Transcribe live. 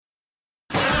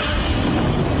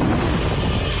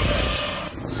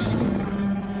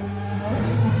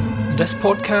This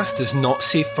podcast is not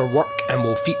safe for work and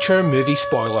will feature movie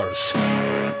spoilers.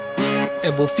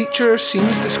 It will feature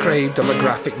scenes described of a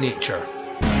graphic nature.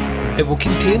 It will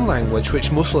contain language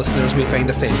which most listeners may find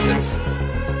offensive.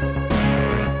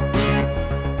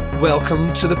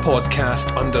 Welcome to the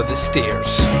podcast Under the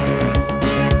Stairs.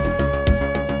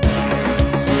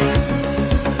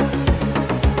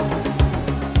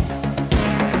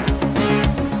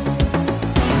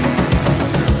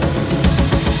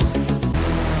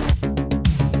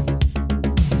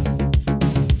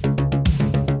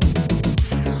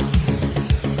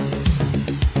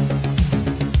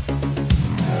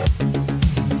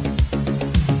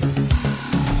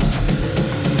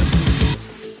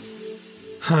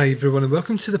 Hi everyone and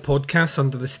welcome to the podcast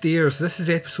Under the Stairs. This is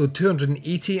episode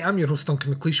 280. I'm your host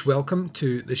Duncan McLeish. Welcome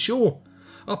to the show.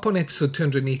 Up on episode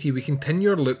 280 we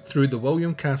continue our look through the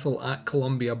William Castle at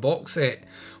Columbia box set.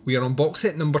 We are on box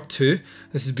set number 2.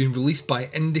 This has been released by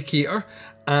Indicator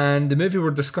and the movie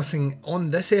we're discussing on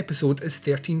this episode is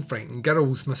 13 Frightened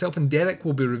Girls. Myself and Derek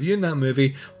will be reviewing that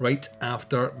movie right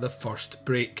after the first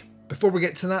break. Before we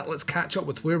get to that, let's catch up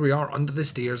with where we are under the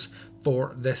stairs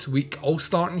for this week. All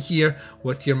starting here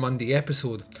with your Monday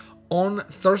episode. On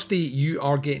Thursday, you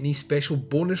are getting a special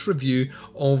bonus review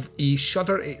of a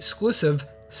Shudder exclusive,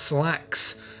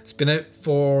 Slacks. It's been out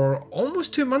for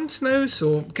almost 2 months now,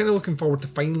 so kind of looking forward to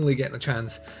finally getting a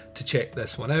chance to check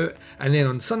this one out. And then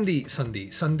on Sunday,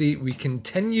 we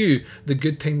continue the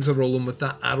good times are rolling with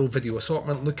that Arrow video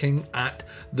assortment, looking at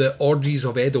the Orgies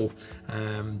of Edo.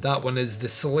 That one is the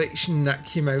selection that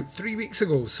came out 3 weeks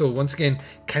ago, so once again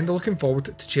kind of looking forward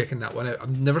to checking that one out.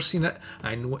 I've never seen it,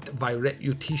 I know it by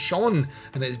reputation,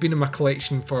 and it's been in my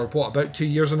collection for about 2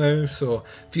 years now, so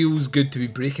feels good to be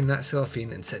breaking that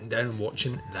cellophane and sitting down and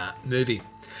watching that movie.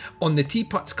 On the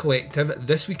Teapots Collective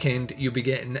this weekend you'll be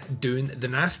getting Doing the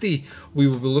Nasty. We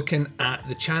will be looking at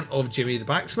The Chant of Jimmy the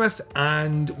Blacksmith,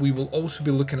 and we will also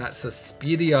be looking at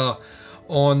Suspiria.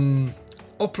 On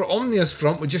Opera Omnia's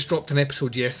front, we just dropped an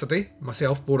episode yesterday,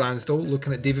 myself, Bo Ransdell,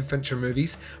 looking at David Fincher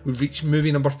movies. We've reached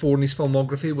movie number 4 in his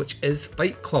filmography, which is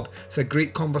Fight Club. It's a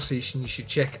great conversation you should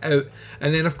check out.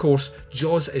 And then of course,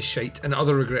 Jaws is Shite and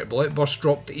Other Regrettable Outbursts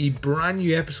dropped a brand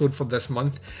new episode for this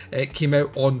month. It came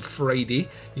out on Friday.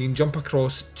 You can jump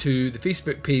across to the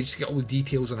Facebook page to get all the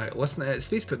details on how to listen to it. It's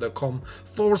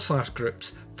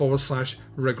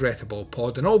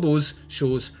facebook.com/groups/regrettablepod, and all those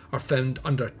shows are found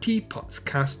under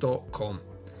teapotscast.com.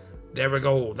 There we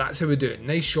go, that's how we do it.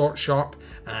 Nice, short, sharp,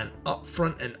 and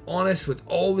upfront and honest with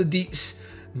all the deets.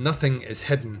 Nothing is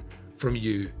hidden from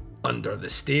you under the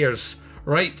stairs.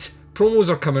 Right, promos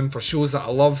are coming for shows that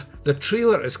I love. The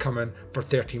trailer is coming for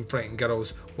 13 Frightened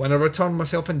Girls. When I return,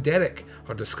 myself and Derek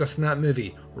are discussing that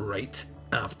movie right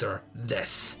after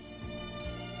this.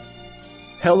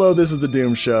 Hello, this is The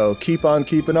Doom Show. Keep on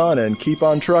keeping on and keep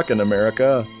on trucking,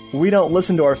 America. We don't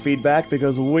listen to our feedback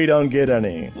because we don't get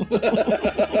any.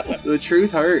 The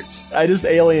truth hurts. I just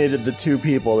alienated the 2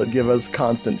 people that give us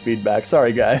constant feedback.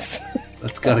 Sorry, guys.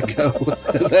 That's gotta go.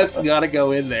 That's gotta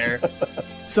go in there.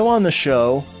 So on the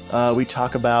show, we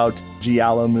talk about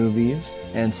giallo movies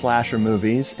and slasher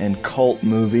movies and cult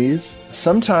movies.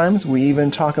 Sometimes we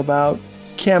even talk about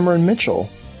Cameron Mitchell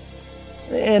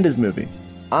and his movies.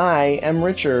 I am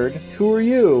Richard. Who are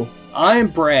you? I'm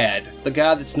Brad, the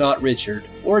guy that's not Richard,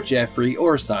 or Jeffrey,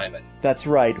 or Simon. That's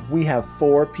right, we have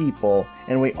 4 people,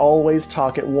 and we always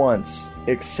talk at once,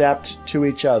 except to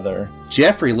each other.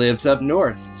 Jeffrey lives up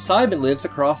north. Simon lives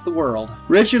across the world.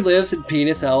 Richard lives in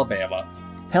Penis, Alabama.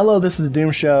 Hello, This is The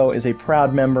Doom Show is a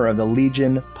proud member of the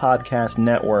Legion Podcast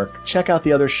Network. Check out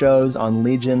the other shows on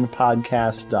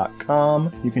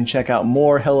legionpodcast.com. You can check out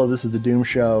more Hello, This is The Doom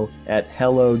Show at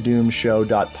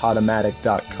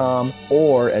hellodoomshow.podomatic.com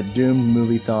or at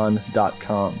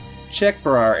doomedmoviethon.com. Check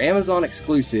for our Amazon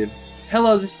exclusive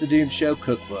Hello, This is The Doom Show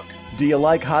cookbook. Do you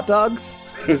like hot dogs?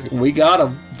 We got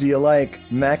them. Do you like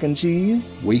mac and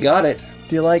cheese? We got it.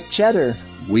 Do you like cheddar?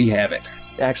 We have it.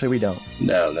 Actually, we don't.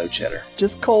 No cheddar.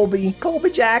 Just Colby. Colby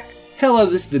Jack. Hello,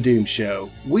 this is The Doom Show.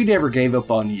 We never gave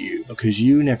up on you because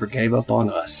you never gave up on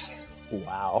us.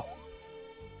 Wow.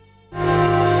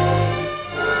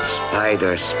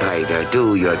 Spider, spider,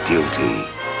 do your duty.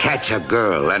 Catch a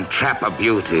girl and trap a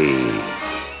beauty.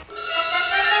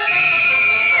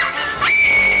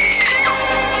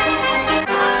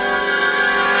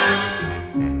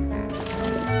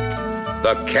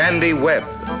 The Candy Web.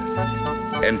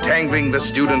 Entangling the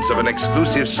students of an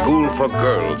exclusive school for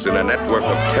girls in a network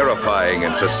of terrifying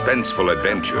and suspenseful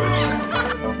adventures.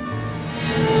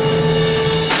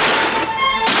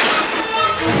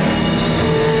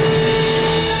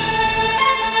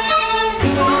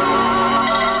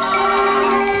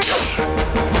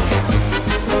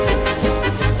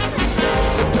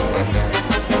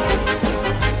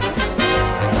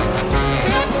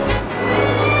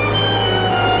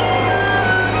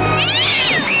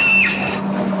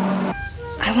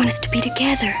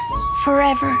 together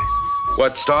forever.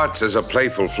 What starts as a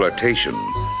playful flirtation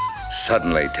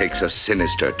suddenly takes a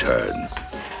sinister turn.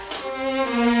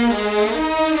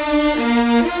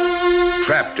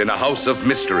 Trapped in a house of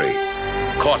mystery,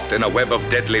 caught in a web of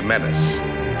deadly menace.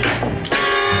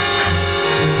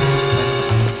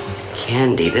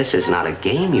 Candy, this is not a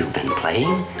game you've been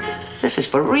playing. This is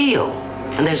for real,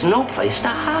 and there's no place to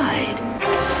hide.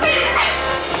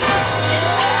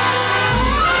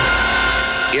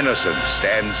 Innocence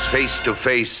stands face to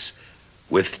face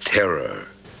with terror.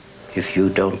 If you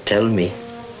don't tell me,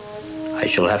 I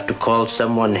shall have to call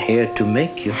someone here to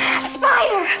make you.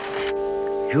 Spider!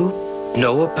 You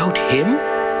know about him?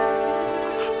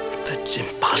 That's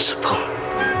impossible.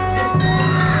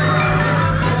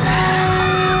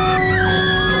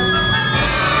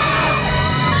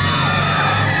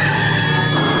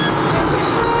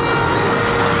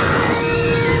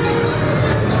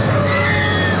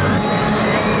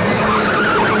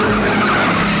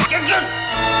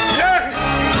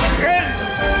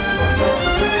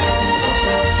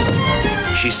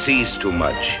 She sees too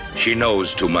much. She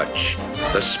knows too much.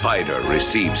 The spider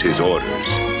receives his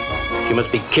orders. She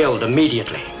must be killed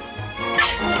immediately.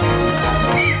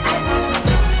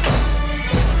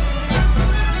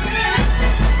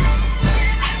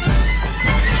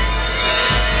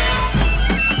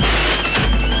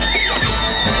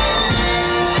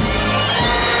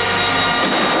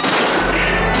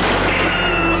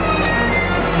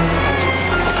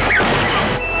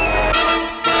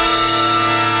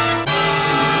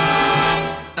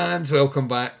 Welcome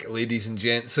back, ladies and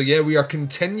gents. So yeah, we are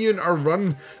continuing our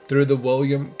run through the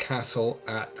William Castle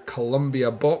at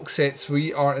Columbia box sets.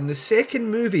 We are in the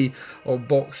second movie of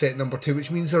box set number 2,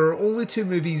 which means there are only 2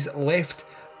 movies left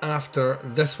after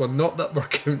this one. Not that we're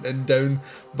counting down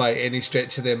by any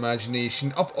stretch of the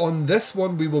imagination. Up on this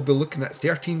one, we will be looking at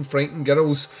 13 Frightened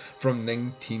Girls from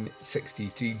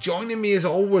 1963. Joining me as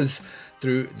always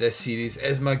through this series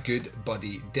is my good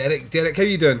buddy Derek. Derek, how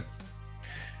you doing?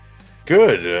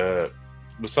 Good.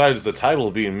 Besides the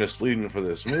title being misleading for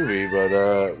this movie,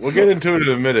 but we'll get into it in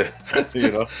a minute.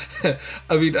 You know,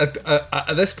 I mean,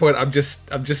 at this point, I'm just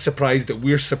surprised that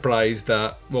we're surprised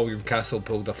that William Castle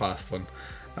pulled a fast one.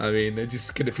 I mean, it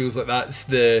just kind of feels like that's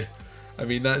the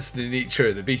nature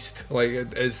of the beast. Like,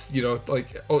 it is, you know, like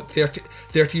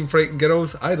 13 Frightened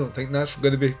Girls. I don't think that's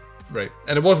going to be right,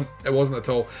 and it wasn't at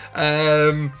all.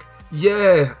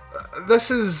 Yeah,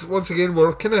 this is once again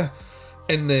we're kind of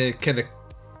in the kind of,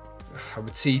 I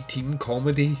would say, teen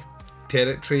comedy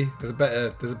territory. There's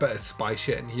a bit of spy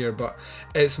shit in here, but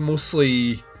it's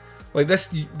mostly like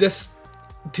this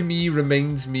to me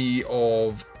reminds me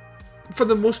of, for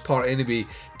the most part anyway,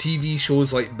 TV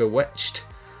shows like Bewitched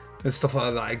and stuff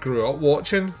like that I grew up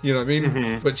watching, you know what I mean?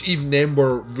 Mm-hmm. Which even then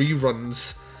were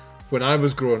reruns when I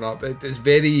was growing up. It is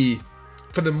very,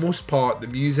 for the most part, the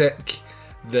music,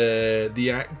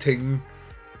 the acting,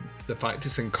 the fact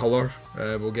it's in colour,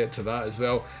 we'll get to that as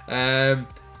well.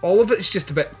 All of it's just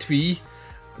a bit twee,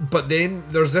 but then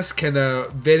there's this kind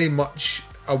of very much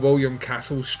a William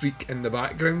Castle streak in the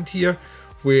background here,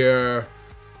 where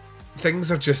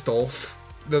things are just off.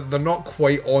 They're not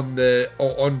quite on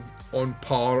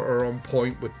par or on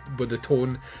point with the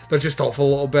tone. They're just off a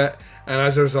little bit, and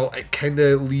as a result, it kind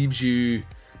of leaves you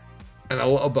in a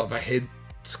little bit of a head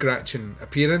scratching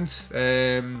appearance.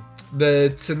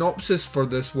 The synopsis for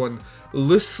this one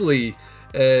loosely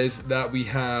is that we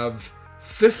have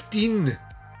 15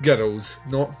 girls,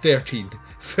 not 13.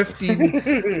 15.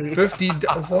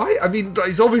 Why? I mean,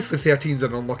 it's obviously 13's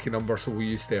an unlucky number, so we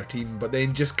use 13, but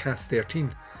then just cast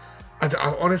 13. I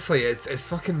honestly, it's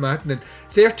fucking maddening.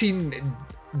 13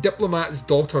 diplomats'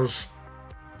 daughters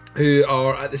who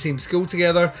are at the same school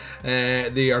together.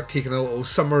 They are taking a little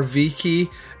summer vacay,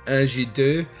 as you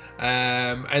do,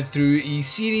 and through a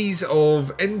series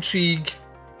of intrigue,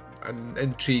 and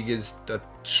intrigue is a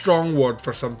strong word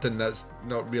for something that's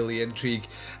not really intrigue,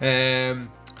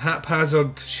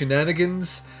 haphazard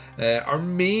shenanigans, our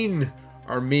main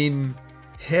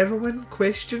heroine,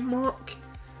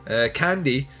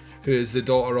 Candy, who is the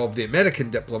daughter of the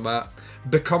American diplomat,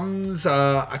 becomes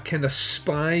a kind of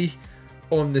spy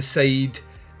on the side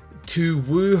to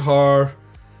woo her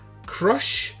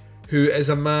crush, who is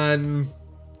a man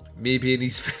maybe in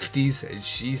his 50s, and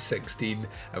she's 16,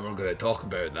 and we're going to talk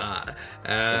about that.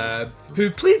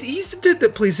 He's the dude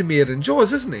that plays the mayor in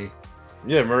Jaws, isn't he?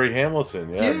 Yeah, Murray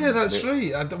Hamilton. Yeah, that's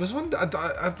right. That's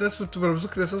what when I was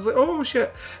looking at this, I was like, oh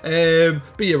shit.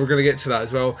 But yeah, we're going to get to that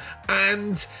as well.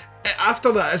 And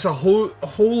after that, it's a whole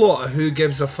lot of who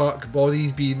gives a fuck,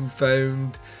 bodies being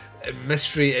found,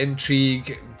 mystery,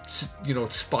 intrigue, you know,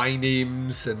 spy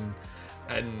names and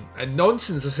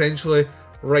nonsense essentially,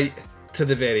 right to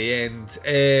the very end.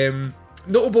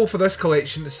 Notable for this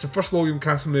collection, it's the first William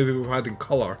Castle movie we've had in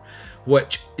colour,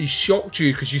 which has shocked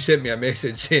you because you sent me a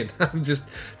message saying I'm just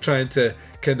trying to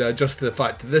kind of adjust to the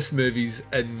fact that this movie's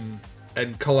in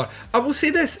colour. I will say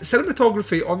this,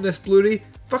 cinematography on this Blu-ray,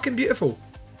 fucking beautiful.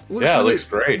 It looks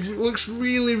great. It looks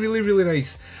really, really, really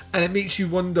nice. And it makes you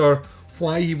wonder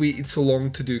why he waited so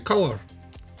long to do colour.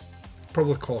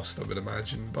 Probably cost, I would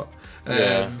imagine, but...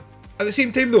 At the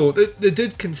same time, though, the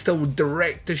dude can still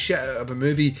direct the shit out of a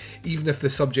movie, even if the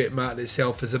subject matter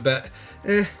itself is a bit...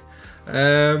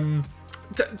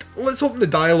 let's open the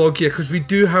dialogue here, because we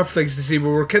do have things to say. We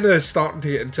were kind of starting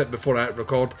to get into it before I hit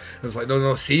record. I was like,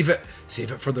 no, save it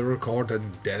for the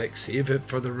recording, Derek, save it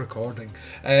for the recording.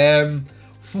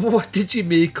 What did you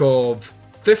make of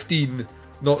 15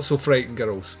 Not So Frightened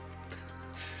Girls?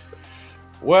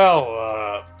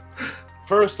 Well,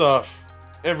 first off,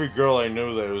 every girl I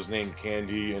knew that was named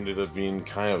Candy ended up being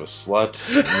kind of a slut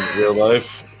in real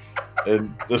life.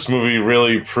 And this movie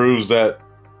really proves that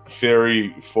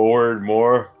theory forward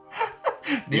more.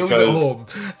 Nails it home.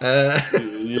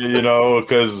 You know,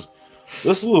 because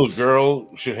this little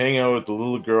girl should hang out with the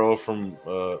little girl from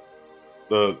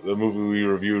the movie we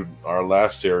reviewed our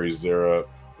last series there,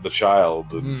 The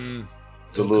Child, and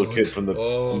the little kid from the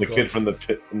kid from the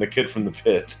pit, and the kid from the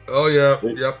pit. Oh yeah,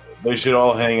 yep. They should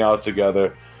all hang out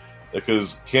together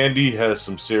because Candy has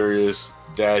some serious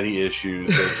daddy issues,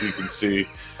 as you can see,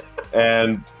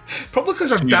 and probably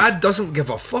because her dad doesn't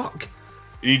give a fuck.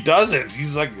 He doesn't.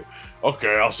 He's like,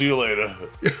 okay, I'll see you later.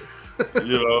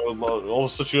 You know, I'll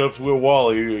set you up with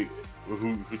Wally,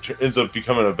 who ends up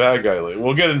becoming a bad guy later.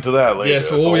 We'll get into that later. Yes,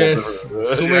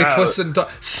 yes. So many twists and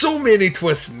turns. So many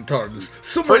twists and turns.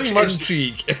 So much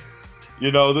intrigue.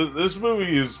 You know, this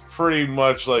movie is pretty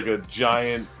much like a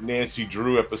giant Nancy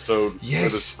Drew episode with a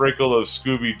sprinkle of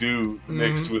Scooby-Doo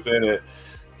mixed within it.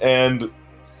 And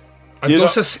a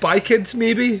dose of Spy Kids,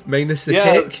 maybe? Minus the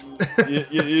tech?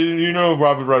 you know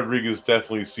Robert Rodriguez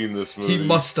definitely seen this movie. He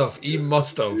must have. You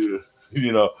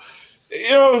know,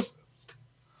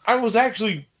 I was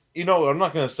actually, I'm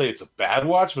not going to say it's a bad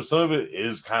watch, but some of it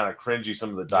is kind of cringy,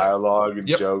 some of the dialogue and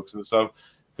jokes and stuff,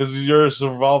 because you're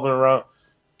revolving around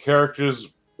characters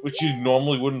which you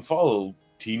normally wouldn't follow,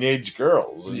 teenage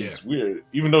girls. And it's weird.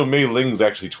 Even though Mei Ling's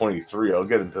actually 23, I'll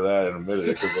get into that in a minute,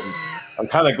 because I'm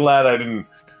kind of glad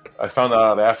I found that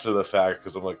out after the fact,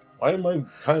 because I'm like, why am I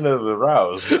kind of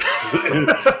aroused?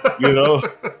 you know?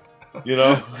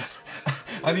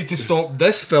 I need to stop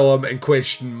this film and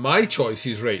question my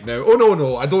choices right now. Oh,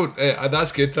 no, I don't.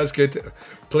 That's good.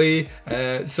 Play.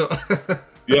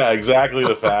 Yeah, exactly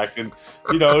the fact. And,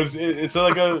 it's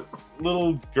like a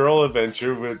little girl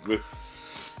adventure with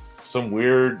some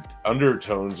weird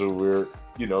undertones of where,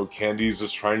 Candy's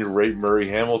just trying to rape Murray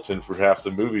Hamilton for half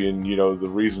the movie. And, the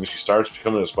reason she starts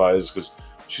becoming a spy is because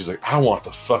she's like, I want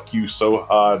to fuck you so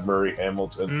hard, Murray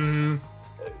Hamilton.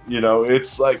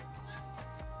 It's like,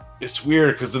 it's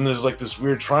weird because then there's like this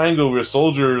weird triangle where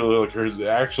Soldier, like her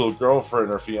actual girlfriend,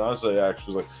 her fiance,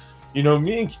 actually was like,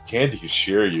 me and Candy can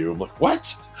share you. I'm like,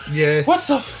 what? Yes. What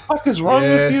the fuck is wrong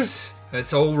with you?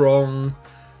 It's all wrong.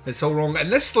 And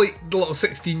this the little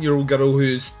 16-year-old girl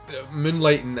who's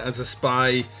moonlighting as a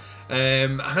spy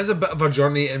has a bit of a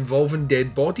journey involving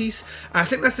dead bodies. I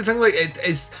think that's the thing. Like, it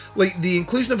is like the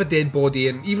inclusion of a dead body,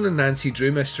 and even a Nancy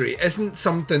Drew mystery, isn't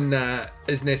something that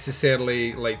is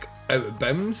necessarily like out of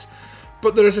bounds.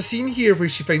 But there is a scene here where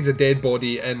she finds a dead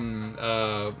body in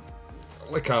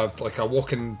like a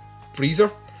walk-in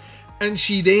freezer, and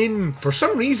she then, for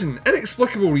some reason,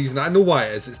 inexplicable reason, I know why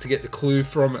it is, it's to get the clue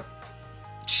from it,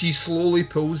 she slowly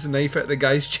pulls the knife out of the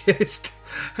guy's chest.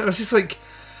 And I was just like,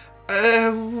 what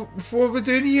are we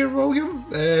doing here, William?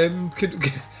 Can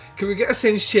we get a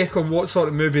sense check on what sort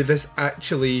of movie this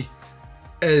actually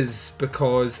is?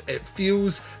 Because it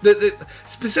feels that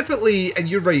specifically, and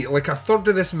you're right, like a third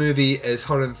of this movie is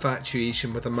her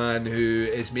infatuation with a man who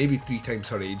is maybe 3 times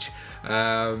her age,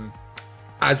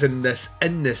 as in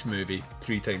this movie,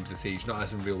 3 times this age, not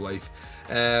as in real life,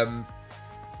 and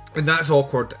that's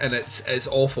awkward, and it's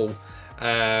awful,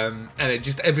 and it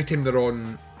just, every time they're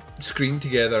on screen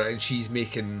together and she's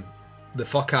making the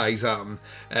fuck eyes at him,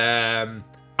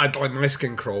 my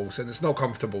skin crawls and it's not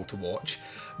comfortable to watch.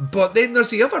 But then there's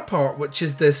the other part, which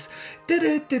is this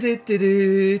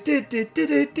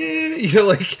you're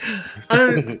like,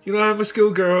 I'm a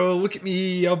schoolgirl, look at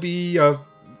me, I'll be a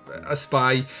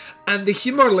spy. And the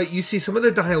humour, like you see, some of the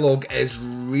dialogue is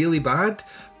really bad,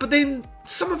 but then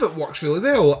some of it works really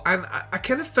well. And I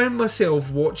kind of found myself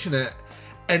watching it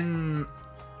in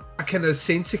a kind of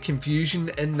sense of confusion,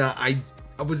 in that I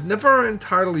was never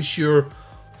entirely sure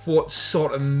what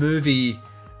sort of movie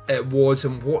it was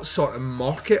and what sort of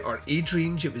market or age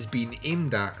range it was being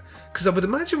aimed at. Because I would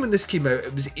imagine when this came out,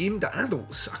 it was aimed at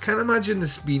adults. I can't imagine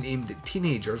this being aimed at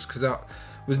teenagers, because that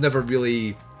was never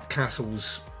really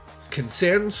Castle's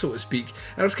concern, so to speak.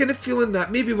 And I was kind of feeling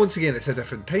that maybe once again it's a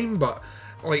different time, but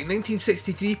like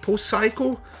 1963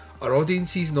 post-Psycho, our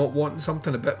audiences not wanting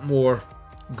something a bit more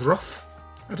gruff.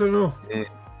 I don't know.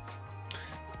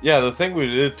 Yeah, the thing we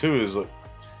did too is like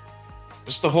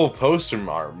just the whole poster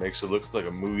art makes it look like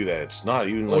a movie that it's not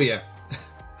even. Like, oh yeah.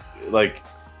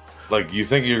 like you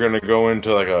think you're gonna go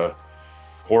into like a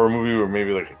horror movie where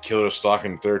maybe like a killer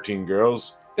stalking 13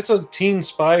 girls. It's a teen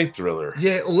spy thriller.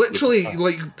 Yeah, literally,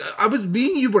 like, me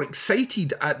and you were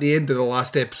excited at the end of the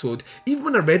last episode. Even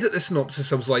when I read it, the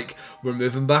synopsis, I was like, we're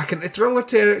moving back into thriller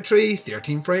territory,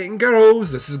 13 frightened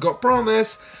girls, this has got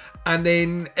promise. And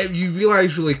then you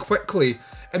realise really quickly,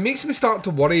 it makes me start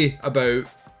to worry about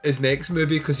his next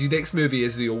movie, because his next movie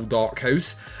is The Old Dark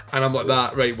House. And I'm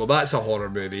like, right, well, that's a horror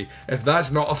movie. If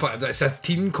that's not it's a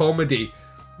teen comedy.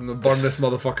 I'm gonna burn this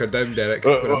motherfucker down, Derek.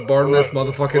 I'm gonna burn this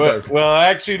motherfucker down. Well, I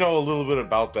actually know a little bit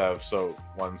about that, so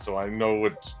I know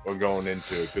what we're going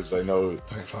into, because I know.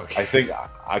 Fuck. I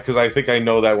think I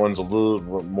know that one's a little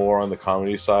bit more on the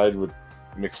comedy side, with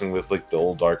mixing with like the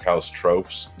old Dark House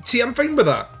tropes. See, I'm fine with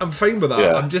that.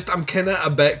 Yeah. I'm kind of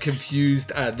a bit confused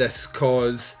at this,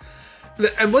 cause.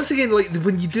 And once again, like,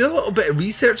 when you do a little bit of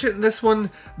research into this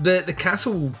one, the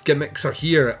Castle gimmicks are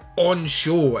here on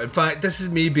show. In fact, this is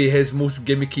maybe his most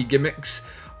gimmicky gimmicks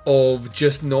of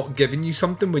just not giving you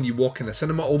something when you walk in the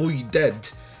cinema, although you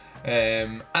did.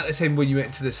 At the time when you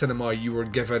went to the cinema, you were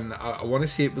given, I want to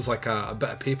say it was like a bit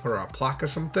of paper or a plaque or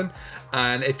something,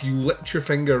 and if you licked your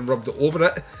finger and rubbed it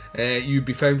over it, you'd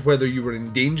be found whether you were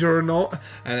in danger or not,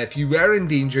 and if you were in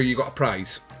danger, you got a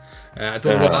prize. I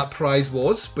don't know what that prize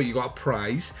was, but you got a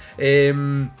prize.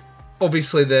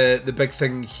 Obviously, the big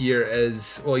thing here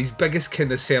is, well, his biggest kind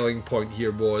of selling point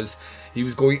here was he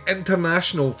was going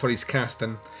international for his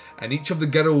casting, and each of the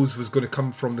girls was going to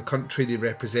come from the country they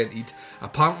represented.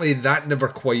 Apparently, that never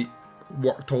quite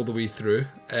worked all the way through,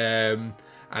 and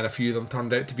a few of them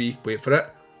turned out to be, wait for it,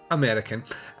 American.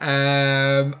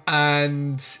 And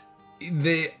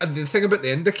the thing about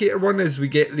the Indicator one is we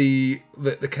get the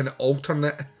kind of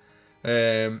alternate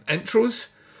intros,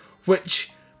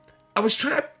 which I was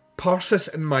trying to parse this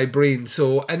in my brain.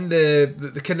 So in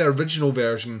the kind of original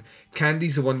version,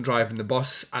 Candy's the one driving the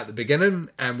bus at the beginning,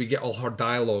 and we get all her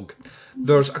dialogue.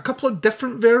 There's a couple of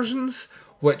different versions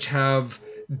which have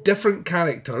different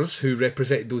characters who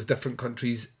represented those different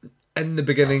countries in the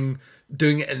beginning,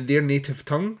 doing it in their native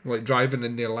tongue, like driving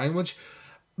in their language,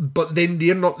 but then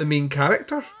they're not the main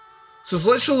character. So it's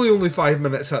literally only 5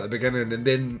 minutes at the beginning, and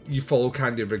then you follow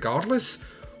Candy regardless,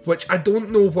 which I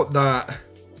don't know what that...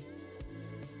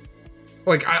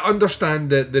 Like, I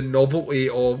understand the novelty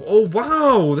of, oh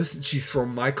wow, she's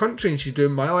from my country and she's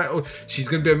doing my life. Oh, she's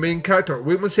going to be a main character.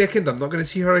 Wait 1 second, I'm not going to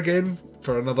see her again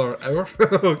for another hour.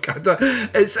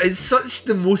 It's such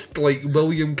the most like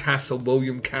William Castle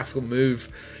move,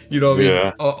 you know what I mean?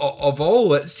 Yeah. Of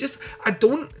all. It's just,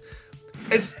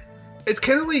 it's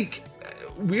kind of like,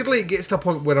 weirdly it gets to a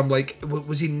point where I'm like,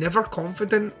 was he never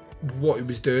confident what he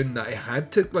was doing that he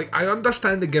had to? Like, I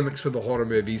understand the gimmicks with the horror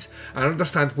movies, I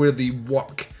understand where they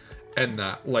work in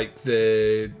that, like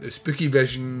the spooky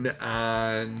vision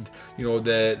and, you know,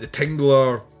 the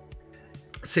tingler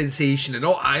sensation and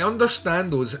all. I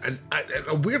understand those, and at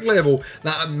a weird level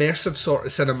that immersive sort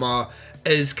of cinema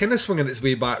is kind of swinging its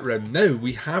way back around now.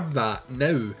 We have that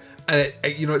now, and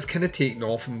you know, it's kind of taken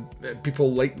off, and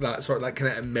people like that sort of, that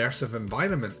kind of immersive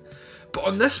environment. But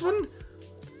on this one,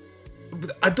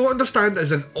 I don't understand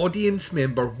as an audience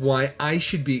member why I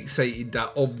should be excited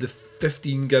that of the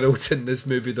 15 girls in this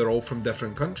movie, they're all from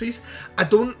different countries. I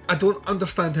don't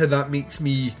understand how that makes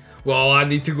me, well, I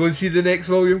need to go and see the next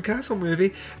William Castle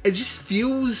movie. It just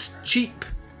feels cheap.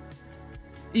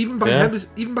 Even by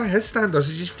his standards,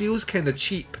 it just feels kind of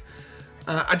cheap.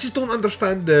 I just don't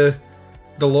understand the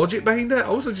logic behind it. I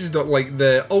also just don't like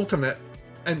the alternate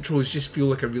intros. Just feel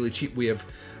like a really cheap way of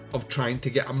trying to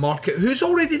get a market who's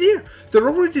already there. They're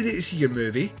already there to see your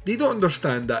movie. They don't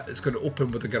understand that it's going to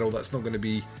open with a girl that's not going to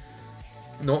be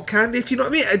not Candy, if you know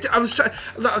what I mean. I was trying,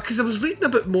 because I was reading a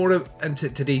bit more into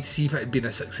it today to see if it had been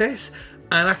a success,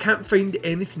 and I can't find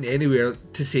anything anywhere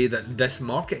to say that this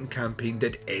marketing campaign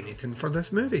did anything for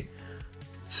this movie.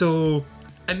 So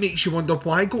it makes you wonder,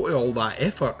 why go to all that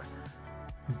effort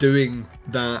doing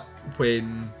that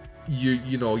when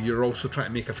you know you're also trying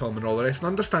to make a film and all the rest. And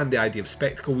understand the idea of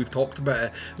spectacle, we've talked about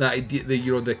it, that idea,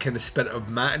 the kind of spirit of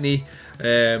matinee,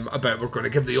 about we're going to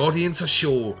give the audience a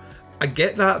show. I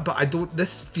get that, but I don't.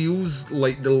 This feels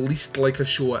like the least like a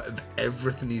show out of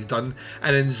everything he's done.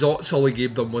 And then Zots, all he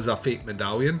gave them was a fake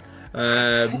medallion. So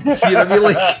you know what I mean?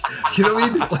 Like, you know what I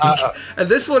mean? Like, and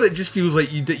this one, it just feels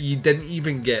like you didn't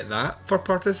even get that for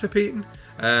participating.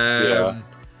 I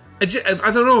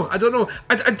don't know.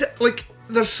 I like.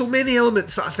 There's so many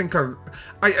elements that I think are.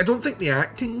 I don't think the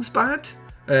acting's bad.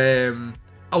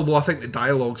 Although I think the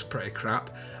dialogue's pretty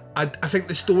crap. I think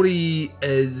the story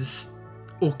is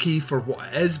okay for what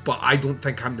it is, but I don't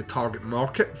think I'm the target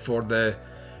market for the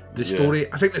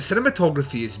story. I think the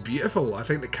cinematography is beautiful. I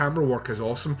think the camera work is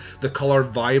awesome. The colour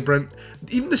vibrant.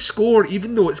 Even the score,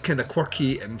 even though it's kind of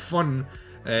quirky and fun,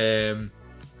 I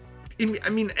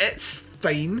mean, it's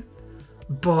fine,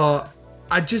 but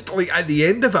I just, like, at the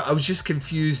end of it, I was just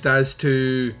confused as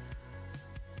to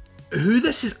who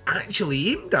this is actually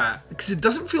aimed at, because it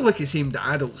doesn't feel like it's aimed at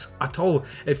adults at all.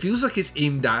 It feels like it's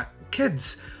aimed at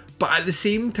kids. But at the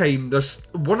same time, there's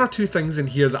one or two things in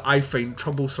here that I find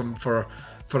troublesome for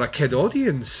a kid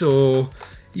audience. So,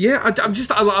 yeah,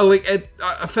 I like it.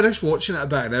 I finished watching it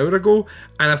about an hour ago,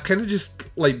 and I've kind of just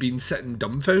like been sitting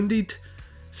dumbfounded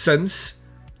since,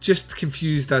 just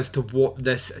confused as to what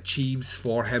this achieves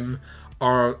for him.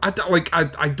 Or I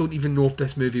don't even know if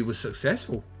this movie was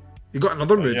successful. You got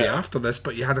another movie after this,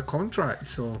 but you had a contract,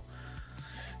 so.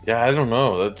 Yeah, I don't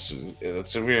know. That's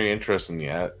a really interesting.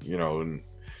 You know, and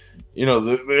you know,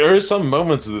 there are some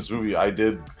moments of this movie I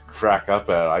did crack up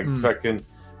at.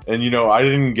 And you know, I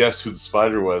didn't guess who the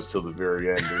spider was till the very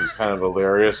end. It was kind of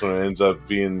hilarious when it ends up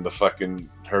being the fucking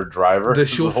her driver, the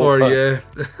chauffeur. Yeah,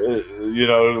 you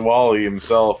know, Wally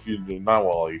himself. Not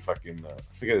Wally. Fucking I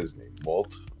forget his name.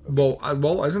 Walt,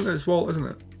 isn't it? It's Walt, isn't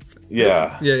it?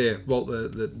 Yeah. Walt,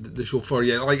 the chauffeur.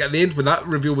 Yeah, like at the end when that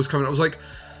reveal was coming, I was like,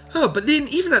 oh, but then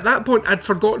even at that point, I'd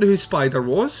forgotten who Spider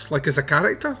was, like as a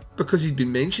character, because he'd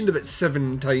been mentioned about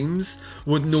 7 times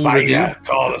with no reveal.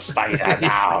 Call the Spider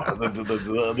now.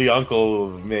 the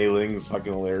uncle of Mei Ling's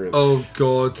fucking hilarious. Oh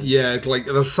god, yeah, like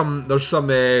there's some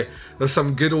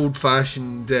good old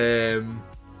fashioned.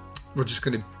 We're just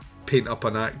going to paint up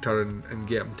an actor and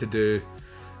get him to do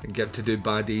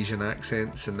bad Asian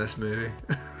accents in this movie.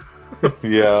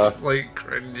 Yeah, it's like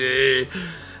cringy.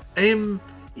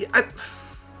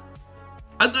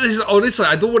 Honestly,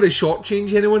 I don't want to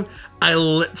shortchange anyone. I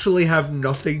literally have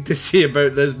nothing to say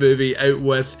about this movie out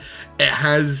with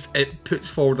it puts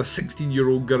forward a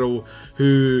 16-year-old girl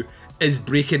who is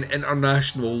breaking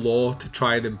international law to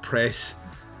try and impress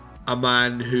a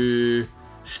man who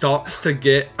starts to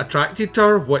get attracted to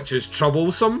her, which is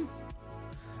troublesome.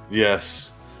 Yes.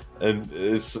 And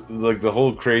it's like the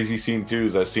whole crazy scene too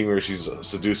is that scene where she's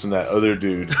seducing that other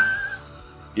dude.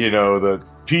 You know, the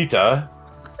Peter.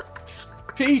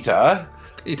 You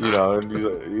know, and he's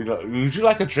like, you know, would you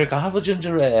like a drink? I'll have a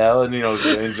ginger ale. And you know,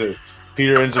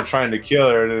 Peter ends up trying to kill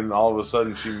her, and then all of a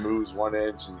sudden she moves 1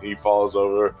 inch and he falls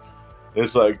over.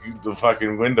 It's like the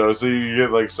fucking window, so you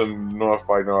get like some North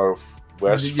by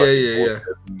Northwest. Yeah.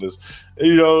 And just,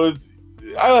 you know,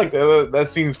 I like that. That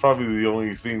scene's probably the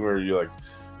only scene where you're like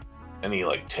any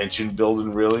like tension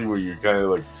building really, where you're kind of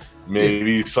like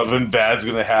maybe something bad's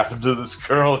gonna happen to this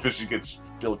girl because she gets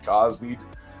Bill Cosby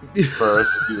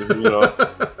first, you know,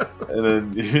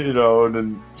 and then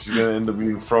she's gonna end up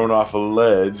being thrown off a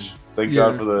ledge. Thank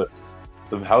God for the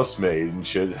housemaid and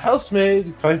shit.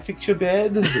 Housemaid, can I fix your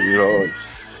bed?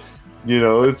 You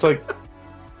know, it's like,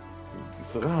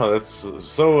 oh, that's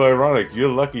so ironic. You're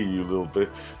lucky, you little bit.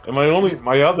 And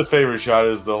my other favorite shot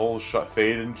is the whole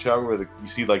fade in shot where you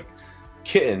see like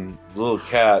kitten, little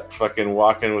cat, fucking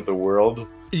walking with the world.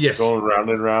 Yes. Going round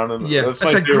and round. And yeah, that's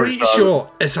it's a great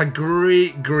shot. It's a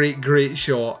great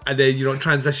shot. And then, you know, it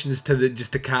transitions to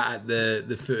just the cat at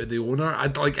the foot of the owner.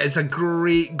 It's a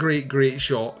great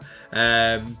shot.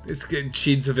 It's getting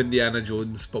shades of Indiana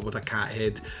Jones, but with a cat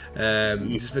head. But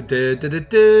we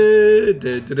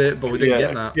didn't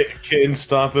get that. Kitten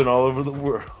stomping all over the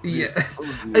world. Yeah.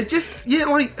 It just,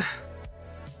 like,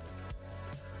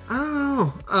 I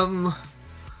don't know.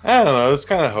 I don't know. It's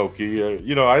kind of hokey.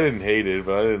 You know, I didn't hate it,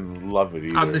 but I didn't love it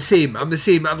either. I'm the same. I'm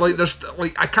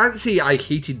like, I can't say I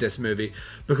hated this movie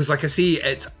because, like I say,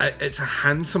 it's a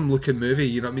handsome looking movie.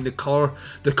 You know what I mean?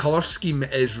 The color scheme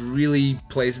is really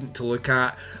pleasant to look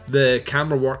at. The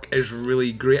camera work is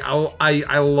really great.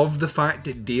 I love the fact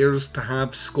it dares to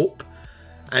have scope,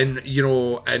 and you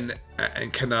know, and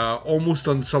kind of almost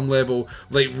on some level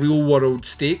like real world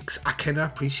stakes. I kind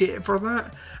of appreciate it for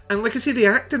that. And like I say, the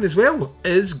acting as well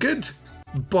is good,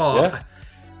 but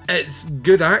it's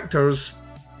good actors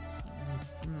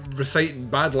reciting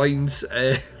bad lines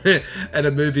in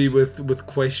a movie with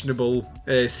questionable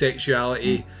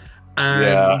sexuality,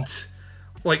 and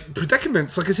like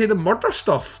predicaments. Like I say, the murder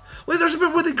stuff. Like there's a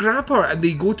bit where they grab her and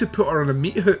they go to put her on a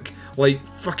meat hook, like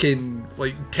fucking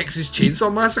like Texas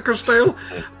Chainsaw Massacre style.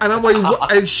 And I'm like,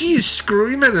 what? And she's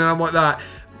screaming, and I'm like that.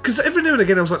 Because every now and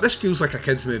again I was like, this feels like a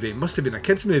kids movie. It must have been a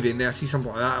kids movie. And then I see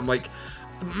something like that, I'm like,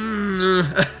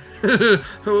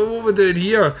 what are we doing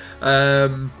here?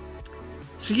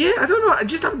 So yeah, I don't know,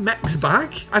 just a mixed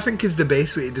bag, I think is the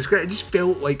best way to describe it. It just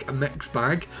felt like a mixed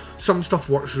bag. Some stuff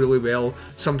works really well,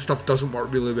 some stuff doesn't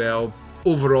work really well.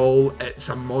 Overall, it's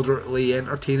a moderately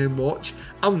entertaining watch.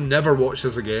 I'll never watch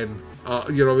this again.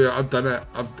 I've done it.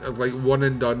 I've like one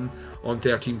and done on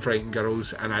 13 Frightened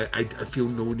Girls, and I feel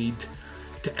no need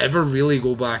to ever really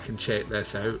go back and check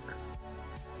this out.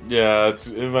 Yeah,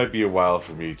 it might be a while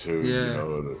for me too. Yeah. You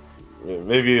know,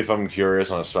 maybe if I'm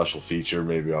curious on a special feature,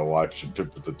 maybe I'll watch it,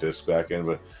 put the disc back in.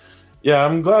 But yeah,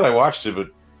 I'm glad I watched it. But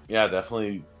yeah,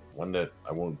 definitely one that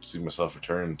I won't see myself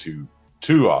returning to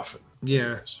too often.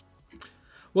 Yeah.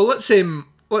 Well, let's like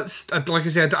I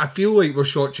said, I feel like we're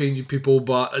shortchanging people,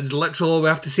 but it's literally all we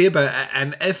have to say about it.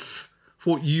 And if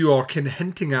what you are kind of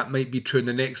hinting at might be true in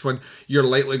the next one, you're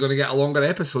likely going to get a longer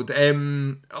episode.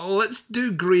 Let's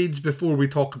do grades before we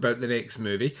talk about the next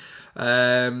movie.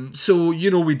 So,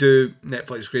 we do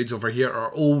Netflix grades over here,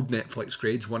 our old Netflix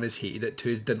grades. 1 is hated it, 2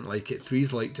 is didn't like it, 3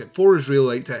 is liked it, 4 is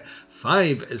really liked it,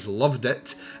 5 is loved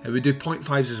it, and we do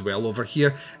 0.5s as well over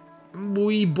here.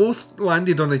 We both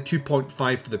landed on a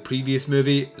 2.5 for the previous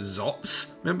movie, Zots.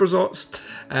 Remember Zots?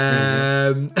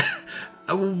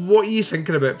 What are you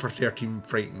thinking about for 13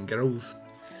 Frightened Girls?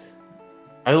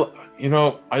 I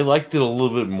liked it a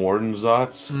little bit more than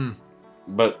Zots,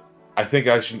 but I think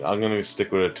I'm going to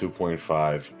stick with a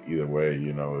 2.5 either way.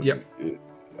 Yep.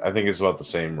 I think it's about the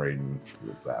same rating for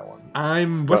that one.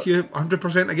 I'm with you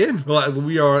 100% again.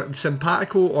 We are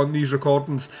simpatico on these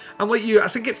recordings. I'm like you. I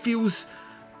think that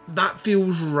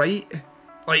feels right.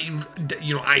 Like,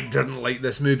 I didn't like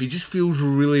this movie. It just feels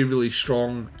really, really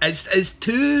strong. It's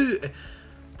too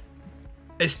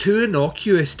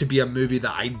innocuous to be a movie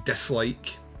that I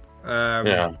dislike.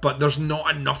 But there's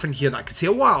not enough in here that I could say,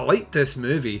 oh, I like this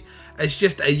movie. It's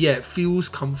just, it feels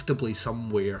comfortably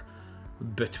somewhere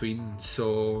between.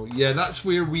 So, yeah, that's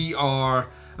where we are.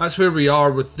 That's where we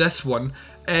are with this one.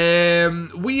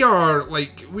 We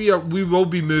will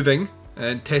be moving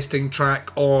and testing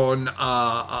track on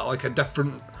a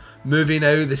different movie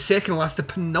now. The second last, the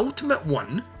penultimate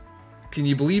one. Can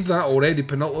you believe that already?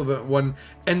 Penultimate one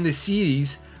in the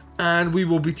series, and we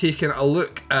will be taking a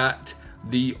look at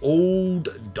The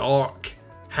Old Dark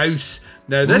House.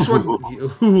 Now this one,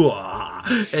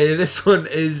 this one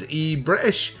is a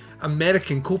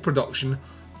British-American co-production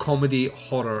comedy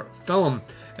horror film.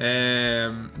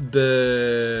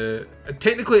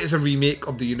 Technically it's a remake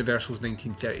of the Universal's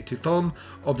 1932 film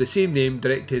of the same name,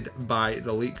 directed by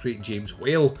the late great James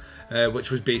Whale,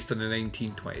 which was based on a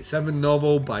 1927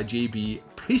 novel by J.B.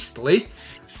 Priestley.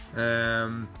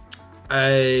 There's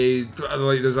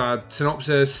a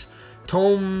synopsis.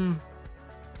 Tom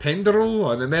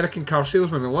Penderell, an American car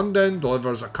salesman in London,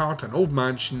 delivers a car to an old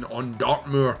mansion on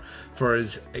Dartmoor for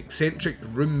his eccentric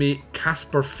roommate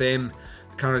Casper Femme.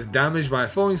 The car is damaged by a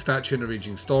falling statue in a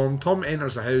raging storm. Tom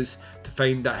enters the house to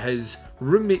find that his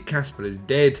roommate Casper is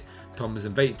dead. Tom is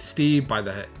invited to stay by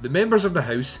the members of the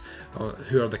house,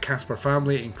 who are the Casper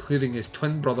family, including his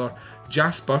twin brother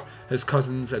Jasper, his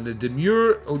cousins, and the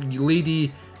demure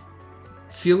lady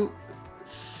Cecily?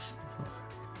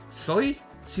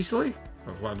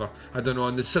 Or whatever, I don't know,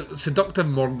 and the seductive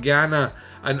Morgana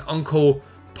and Uncle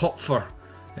Popfer,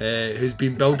 who's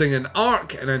been building an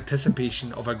ark in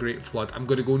anticipation of a great flood. I'm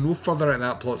going to go no further at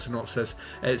that plot synopsis.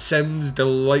 It sounds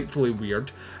delightfully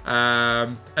weird,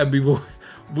 and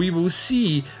we will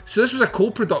see. So this was a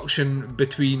co-production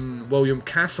between William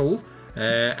Castle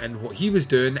and what he was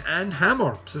doing, and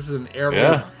Hammer. So this is an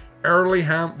early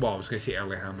Hammer. Well, I was going to say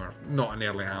early Hammer, not an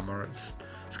early Hammer. It's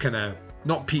kind of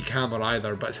not peak Hammer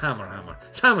either, but it's Hammer.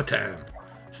 It's Hammer time.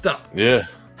 Stop. Yeah.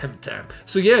 Hammer time.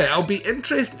 So yeah, I'll be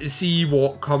interested to see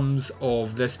what comes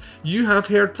of this. You have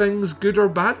heard things good or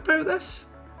bad about this?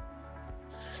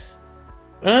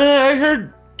 I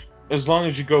heard as long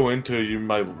as you go into it, you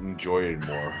might enjoy it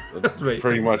more. Right.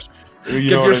 Pretty much. Give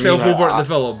yourself over at the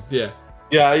film. Yeah.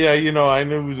 Yeah. I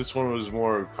knew this one was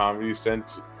more comedy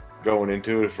sent going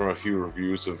into it from a few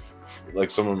reviews of,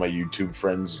 like, some of my YouTube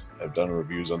friends have done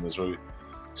reviews on this movie.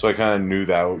 So I kind of knew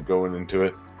that going into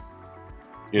it.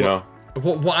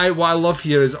 What I love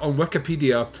here is on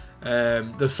Wikipedia,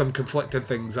 there's some conflicting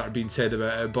things that are being said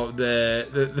about it, but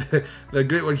the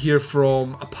great one here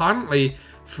from apparently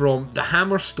from the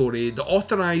Hammer story, the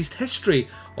authorised history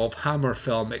of Hammer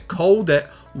film. It called it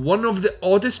one of the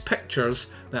oddest pictures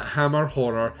that Hammer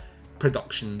Horror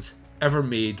Productions ever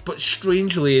made, but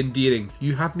strangely endearing.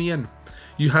 You have me in.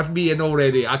 You have me in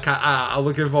already. I'm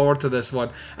looking forward to this one.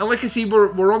 And like I say,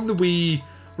 we're on the way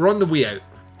out.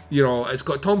 You know, it's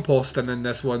got Tom Poston in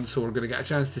this one, so we're going to get a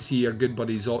chance to see our good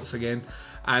buddy Zotz again,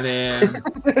 and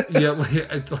yeah, like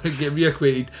get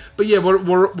reacquainted. But yeah,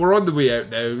 we're on the way out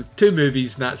now. 2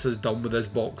 movies, and that's us done with this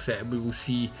box set, and we will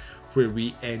see where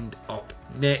we end up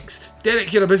next.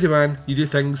 Derek, you're a busy man. You do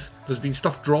things. There's been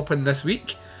stuff dropping this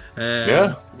week.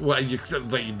 Yeah. Well, you're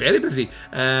very busy.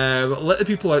 Let the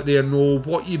people out there know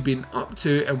what you've been up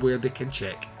to and where they can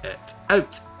check it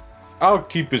out. I'll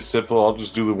keep it simple. I'll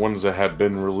just do the ones that have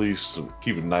been released and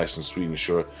keep it nice and sweet and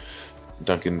short.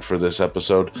 Duncan, for this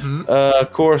episode.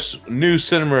 Of course, new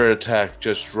Cinema Attack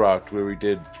just dropped, where we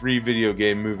did 3 video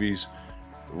game movies: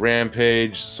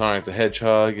 Rampage, Sonic the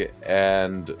Hedgehog,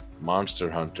 and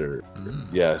Monster Hunter.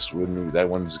 Yes, that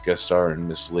one's guest star and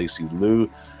Miss Lacey Liu.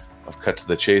 I've cut to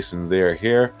the chase, and they're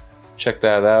here. Check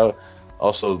that out.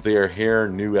 Also, They're Here,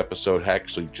 new episode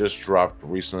actually just dropped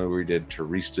recently. We did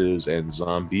Turistas and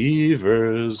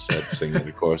Zombievers. That's singing,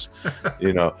 of course.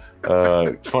 You know,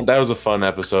 fun. That was a fun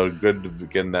episode. Good to be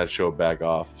getting that show back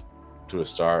off to a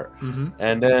start.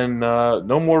 And then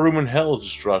No More Room in Hell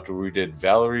just dropped, where we did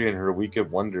Valerie and Her Week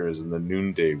of Wonders and The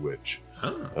Noonday Witch.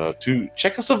 2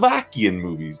 Czechoslovakian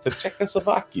movies. The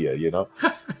Czechoslovakia, you know.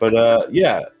 But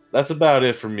yeah. That's about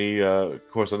it for me. Of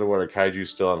course, Underwater Kaiju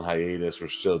still on hiatus. We're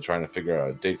still trying to figure out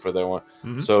a date for that one.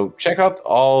 So check out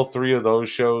all 3 of those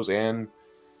shows and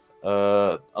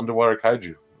Underwater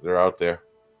Kaiju. They're out there.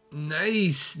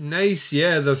 Nice.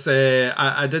 Yeah, there's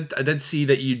I did see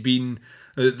that you'd been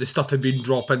the stuff had been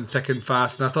dropping thick and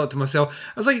fast, and I thought to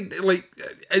myself, I was like,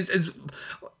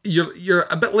 you're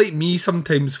a bit like me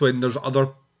sometimes when there's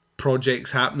other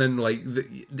projects happening, like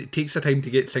it takes a time to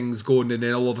get things going, and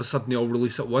then all of a sudden they all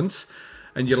release at once,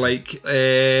 and you're like,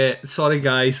 sorry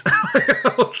guys.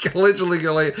 Literally,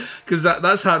 you're like, because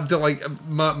that's happened to, like,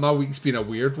 my week's been a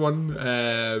weird one,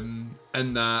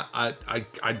 in that I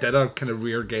did a kind of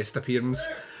rare guest appearance,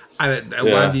 and it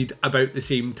landed about the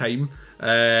same time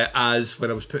as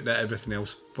when I was putting out everything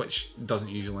else, which doesn't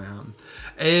usually happen.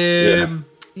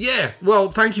 Yeah,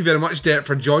 well, thank you very much, Derek,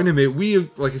 for joining me. We,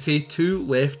 like I say, 2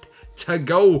 left to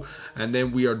go, and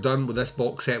then we are done with this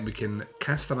box set. We can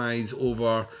cast an eyes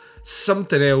over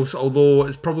something else, although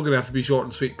it's probably going to have to be short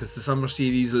and sweet because the summer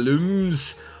series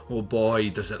looms. Oh boy,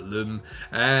 does it loom.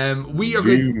 We are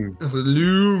going to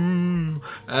loom.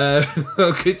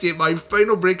 I'll take my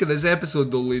final break of this episode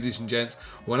though, ladies and gents.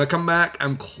 When I come back,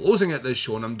 I'm closing out this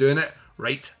show, and I'm doing it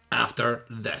right after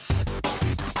this.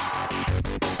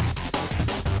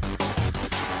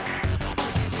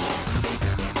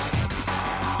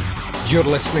 You're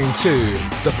listening to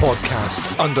the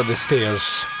podcast Under the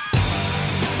Stairs.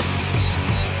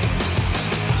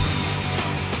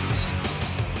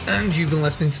 And you've been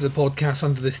listening to the podcast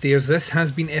Under the Stairs. This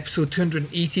has been episode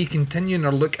 280, continuing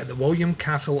our look at the William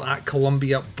Castle at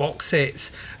Columbia box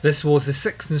sets. This was the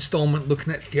 6th instalment,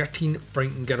 looking at 13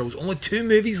 Frightened Girls. Only 2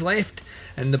 movies left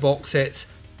in the box sets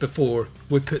before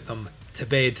we put them to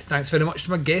bed. Thanks very much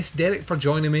to my guest Derek for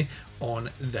joining me on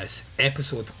this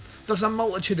episode. There's a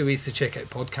multitude of ways to check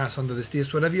out podcasts Under the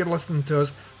Stairs. Wherever you're listening to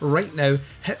us right now,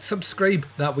 hit subscribe.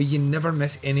 That way you never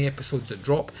miss any episodes that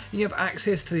drop, and you have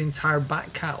access to the entire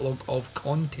back catalogue of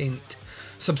content.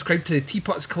 Subscribe to the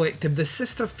Teapots Collective, the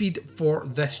sister feed for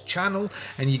this channel,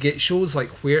 and you get shows like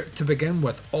Where to Begin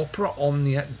With, Opera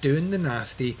Omnia, Doing the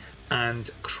Nasty, and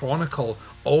Chronicle,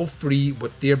 all free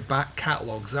with their back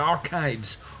catalogues, the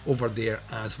archives over there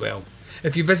as well.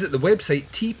 If you visit the website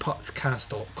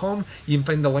teapotscast.com, you can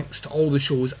find the links to all the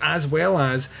shows, as well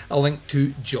as a link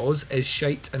to Jaws is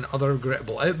Shite and Other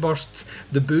Regrettable Outbursts,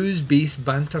 the booze-based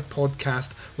banter podcast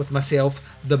with myself,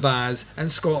 the Baz,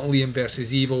 and Scott and Liam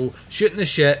vs. Evil, shooting the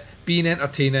shit, being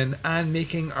entertaining, and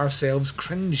making ourselves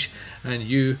cringe, and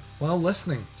you while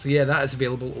listening. So yeah, that is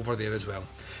available over there as well.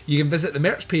 You can visit the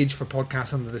merch page for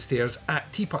Podcasts Under the Stairs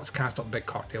at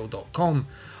teapotscast.bigcartel.com.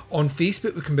 On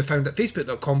Facebook, we can be found at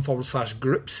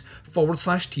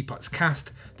facebook.com/groups/teapotscast.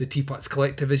 The Teapots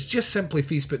Collective is just simply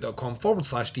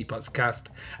facebook.com/teapotscast.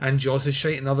 And Jaws is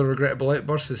Shite and Other Regrettable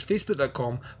Outbursts is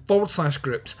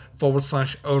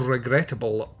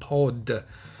facebook.com/groups/regrettablepod.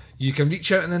 You can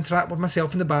reach out and interact with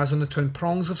myself and the Baz on the twin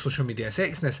prongs of social media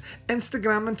sexiness.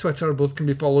 Instagram and Twitter both can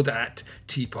be followed at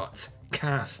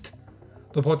TeapotsCast.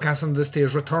 The podcast Under the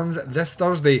Stairs returns this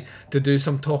Thursday to do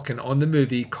some talking on the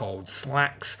movie called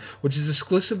Slacks, which is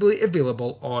exclusively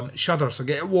available on Shudder, so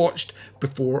get it watched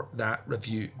before that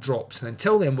review drops. And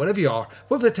until then, wherever you are,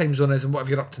 whatever the time zone is and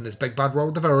whatever you're up to in this big bad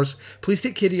world of ours, please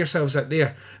take care of yourselves out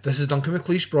there. This is Duncan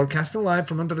McLeish broadcasting live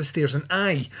from Under the Stairs, and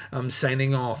I am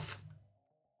signing off.